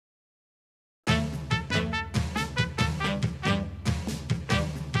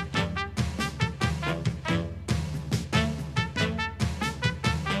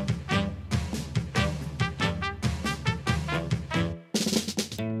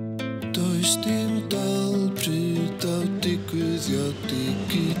Does dim dal pryd a digwyddiad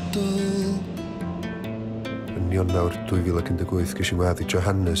digidol. Yn Ionawr 2018 ges i wadd I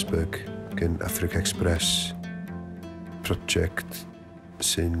Johannesburg gen Africa Express, project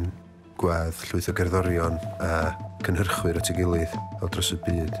sy'n gwadd llwyth o gerddorion a cynhyrchwyr at ei gilydd o dros y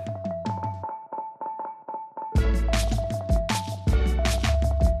byd.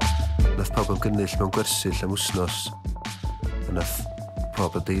 Nath pawb ymgynnull mewn gwersyll am wsnos, a nath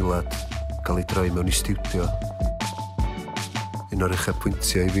pob adeilad gael ei droi mewn I stiwdio. Un o'r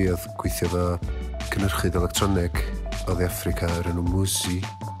uchafbwyntiau I fi oedd gweithio fo cynhyrchydd electroneg oddi Africa ar enw Muzi,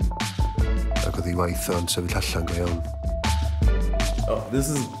 ac oedd ei waith o'n sefyll allan go iawn. Oh,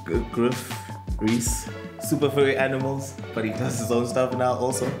 this is Gruff Rhys, super furry animals, but he does his own stuff now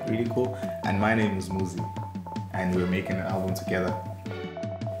also, really cool. And my name is Muzi, and we're making an album together.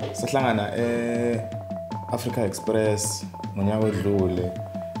 Sahlangana Africa Express, ngonyaka odlule,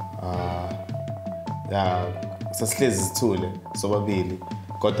 sasihlezi sithule sobabili,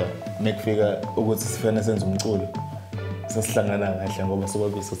 kodwa nekufika ukuthi sifana senze umculo. Sasihlangana kahle ngoba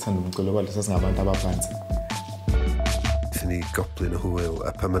sobabili sithanda umculo kodwa sasingabantu abaphansi. Ni goblin o hwyl,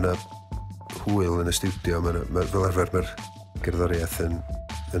 a pan mae'na hwyl yn y stiwdio, fel arfer mae'r gerddoriaeth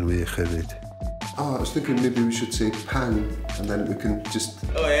yn wych hefyd. Oh, I was thinking maybe we should say pang, and then we can just...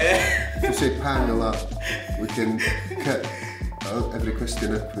 Oh yeah? If we say pang a lot, we can cut every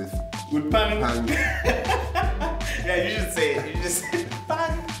question up with... With pang? Pang. Yeah, you should say it. You just say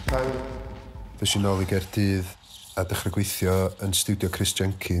pang. Pang. Fes I nôl I Gaerdydd a dechrau gweithio yn stiwdio Chris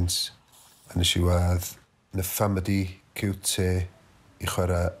Jenkins, a nes I wadd yn y family QT I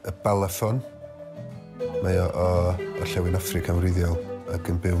chwarae y balafon. Mae o Llewyn Affrica amrywiol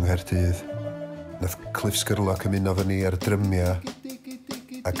ac yn byw yng Nghaerdydd. Nath Cliff Sgurlock ymuno fo ni ar y drymia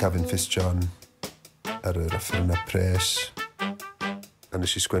a Gavin Fitzjohn ar yr offeryna pres. A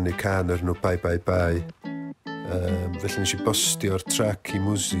nes I sgwennu can ar nhw Bye Bye Bye. Felly nes I bostio'r track I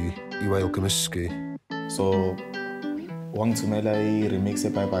Muzi I wael gymysgu. So, Wang Tumela I remix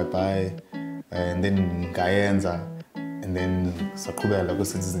Bye Bye Bye, and then Gayenza. And then saqhubela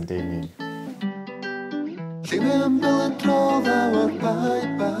kwesenza izinto eziningi. Lliwembel yn drodd awr bye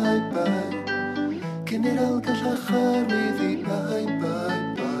bye bye. General gallachar wyddi bye bye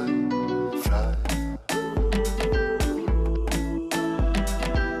bye. Ffrai.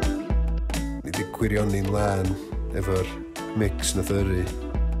 Ni di gwirioni'n lan efo'r mix nath yrru.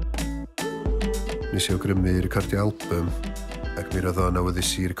 Nes I awgrymu I recordio album, ac mi roedd o'n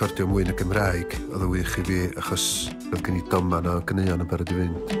awyddus I recordio mwy yn y Gymraeg, oedd y wych I fi achos roedd gen I doman o gyneuon yn barod I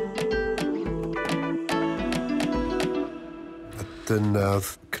fynd. A dyna oedd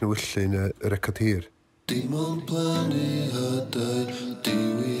cnywyllun y record hir. Dim ond blannu hadau,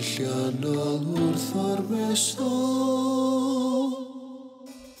 diwylliannol wrth o'r mesol.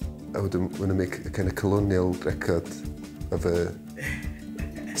 I would want to make a kind of colonial record of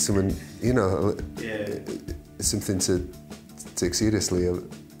someone, you know, something to take seriously,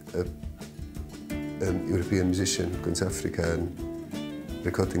 an European musician going to Africa and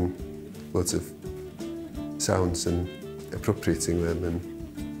recording lots of sounds and appropriating them. And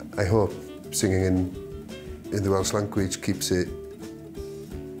I hope singing in the Welsh language keeps it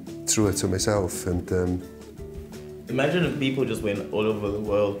truer to myself. And imagine if people just went all over the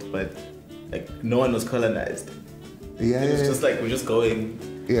world, but like no one was colonized. Yeah, it was just like we're just going.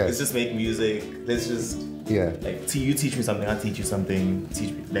 Yeah. Let's just make music. Let's just. Yeah. Like, you teach me something, I teach you something.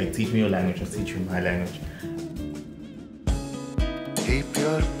 Teach me your language, I'll teach you my language.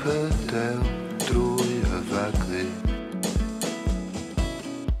 Heibio'r pydew drwy y faglu.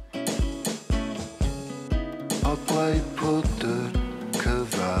 O blaid pwdr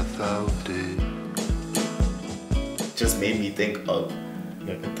cyfaddawdu. Just made me think of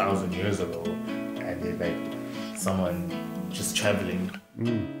like 1,000 years ago, and then like someone just traveling.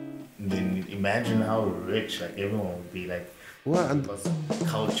 And then imagine how rich like everyone would be, like what and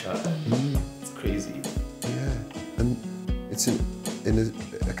culture. It's crazy. Yeah, and it's in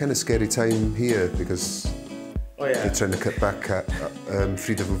a kind of scary time here because they're trying to cut back at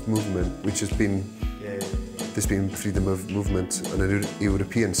freedom of movement, which has been there's been freedom of movement on a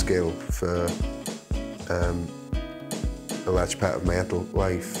European scale for a large part of my adult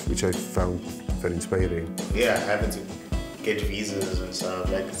life, which I found very inspiring. Yeah, having to get visas and stuff,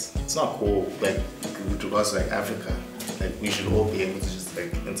 like it's not cool. Like with regards to like Africa, like we should all be able to just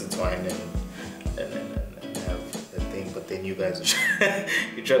like intertwine and have that thing. But then you guys are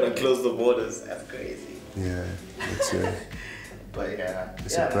you're trying to close the borders. That's crazy. Yeah, it's but yeah,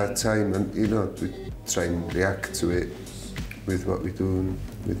 it's a bad time, and you know we try and react to it with what we do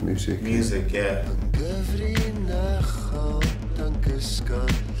with music. Music, yeah.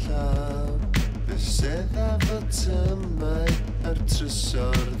 Medda fod tymau ar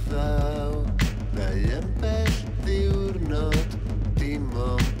trysor ddaw Neu yn bell ddiwrnod dim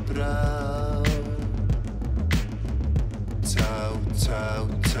ond braw Taw, taw,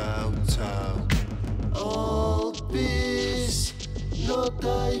 taw, taw All bis,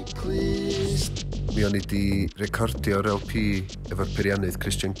 nodau clust Mi o'n i di recordio'r LP efo'r peiriannydd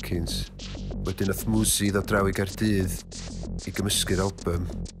Chris Jenkins. Wedyn oedd Muzi ddod draw i Gaerdydd i gymysgu'r album.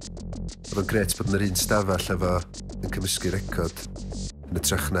 Oedd o'n gret bod yn yr un stafell efo yn cymysgu record yn y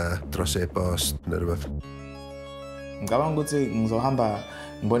trachna dros e-bost neu rhywbeth. Ngicabanga ukuthi ngizohamba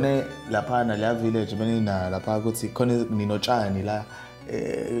ngibone lapha naleya village benina lapha ukuthi khona ninotshani la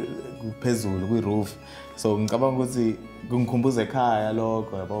phezulu kwi-roof. So ngicabanga ukuthi kungikhumbuza ekhaya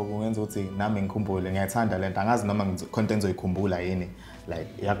lokho yabo kungenza ukuthi nami ngikhumbule ngiyathanda lento angazi noma content ngizoyikhumbula yini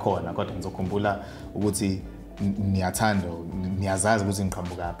like yakhona kodwa ngizokhumbula ukuthi niyathanda niyazazi ukuthi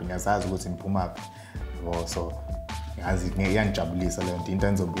ngiqhamukaphi niyazazi ukuthi ngiphumaphi yabo so ngazi iyangijabulisa lento into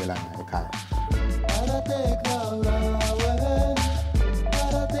engizobuyela ngayo ekhaya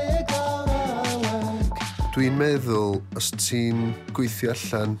Dwi'n meddwl os ti'n gweithio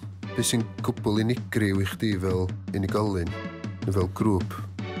allan beth sy'n gwbl unigryw i chdi fel unigolyn neu fel grŵp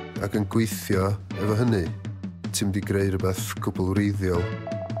ac yn gweithio efo hynny ti'n mynd i greu rhywbeth gwbl wreiddiol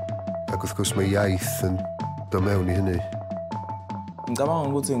ac wrth gwrs mae iaith yn dod mewn i hynny. Ngicabanga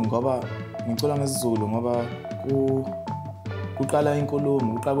ukuthi ngoba ngicula ngesiZulu ngoba kuqala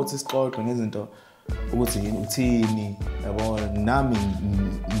inkulumo kuqala ukuthi sixoxe ngezinto ukuthi uthini yabo nami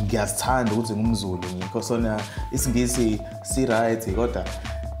ngiyasithanda ukuthi ngumZulu ngikho isingisi si right kodwa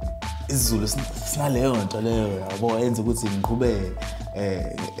isiZulu sinaleyo nto leyo yabo yenza ukuthi ngiqhubeke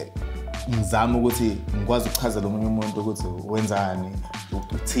ngizama ukuthi ngikwazi ukuchazela omunye umuntu ukuthi wenzani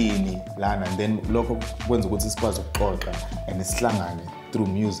uthini lana and then lokho kwenza ukuthi sikwazi ukuxoxa and sihlangane through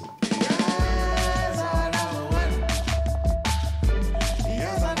music.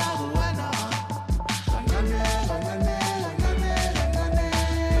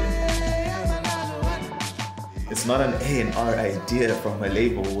 It's not an A&R idea from a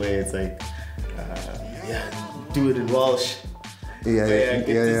label where it's like, do it in Welsh. Get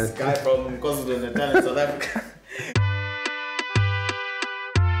this guy from KwaZulu-Natal in South Africa.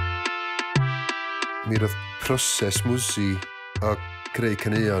 Mi roedd proses Muzi o greu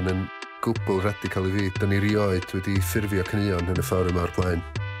caneuon yn gwbl radical i fi. Da ni rioed wedi ffurfio caneuon yn y ffordd yma o'r blaen.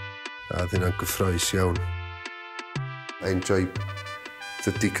 A ddyn gyffroes iawn. I enjoy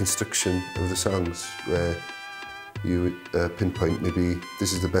the deconstruction of the songs where you pinpoint maybe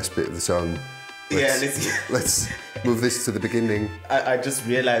this is the best bit of the song. Let's move this to the beginning. I just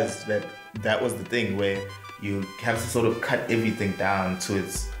realized that that was the thing where you have to sort of cut everything down to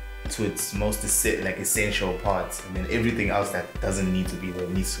its most essential parts, and then everything else that doesn't need to be there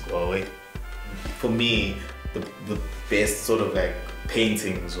needs to go away. For me, the best sort of like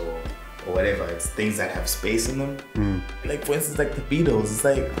paintings or whatever, it's things that have space in them. Like for instance, like the Beatles, it's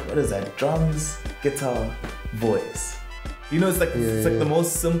like, what is that? Drums, guitar, voice. You know, it's like the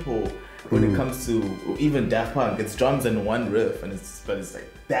most simple when it comes to even Daft Punk. It's drums and one riff, and it's like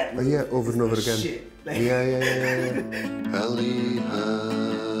that. Yeah, over and over again. Shit. Like,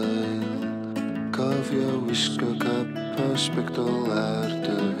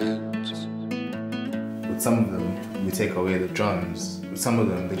 With some of them, we take away the drums. With some of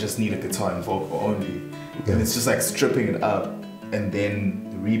them, they just need a guitar and vocal only. Yeah. And it's just like stripping it up and then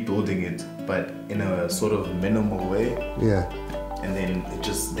rebuilding it, but in a sort of minimal way. Yeah. And then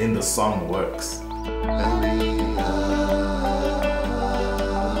then the song works.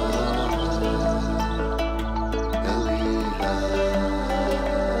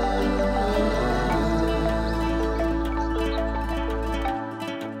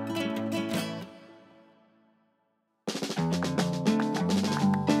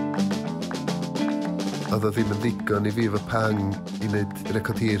 Oedd o ddim yn ddigon i fi efo pang i wneud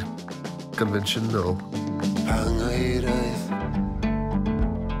record hir conventional. Pang o hiraidd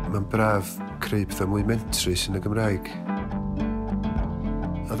Mae'n braf creu pethau mwy mentris yn y Gymraeg.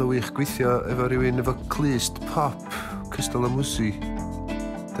 Oedd o wych gweithio efo rhywun efo clust pop, cystal o Muzi.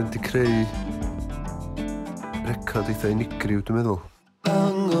 Dyn di creu record eitha unigryw, dwi'n meddwl.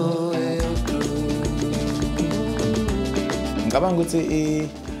 Pang o eogrwydd Ngicabanga ukuthi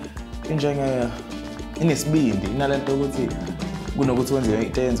inesibindi inalento ukuthi kunokuthi wenze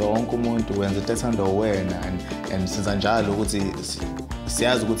into eyenza wonke umuntu wenza into ethanda wena and senza njalo ukuthi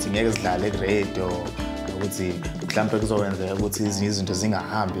siyazi ukuthi ngeke sidlale ku-radio ukuthi mhlawumbe kuzokwenzeka ukuthi ezinye izinto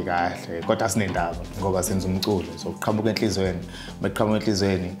zingahambi kahle kodwa asinendaba ngoba senza umculo so kuqhamuka enhlizweni uma kuqhamuka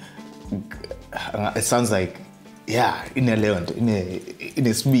enhlizweni it sounds like yeah, ineleyo nto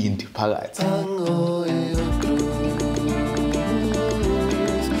inesibindi phakathi. Tango,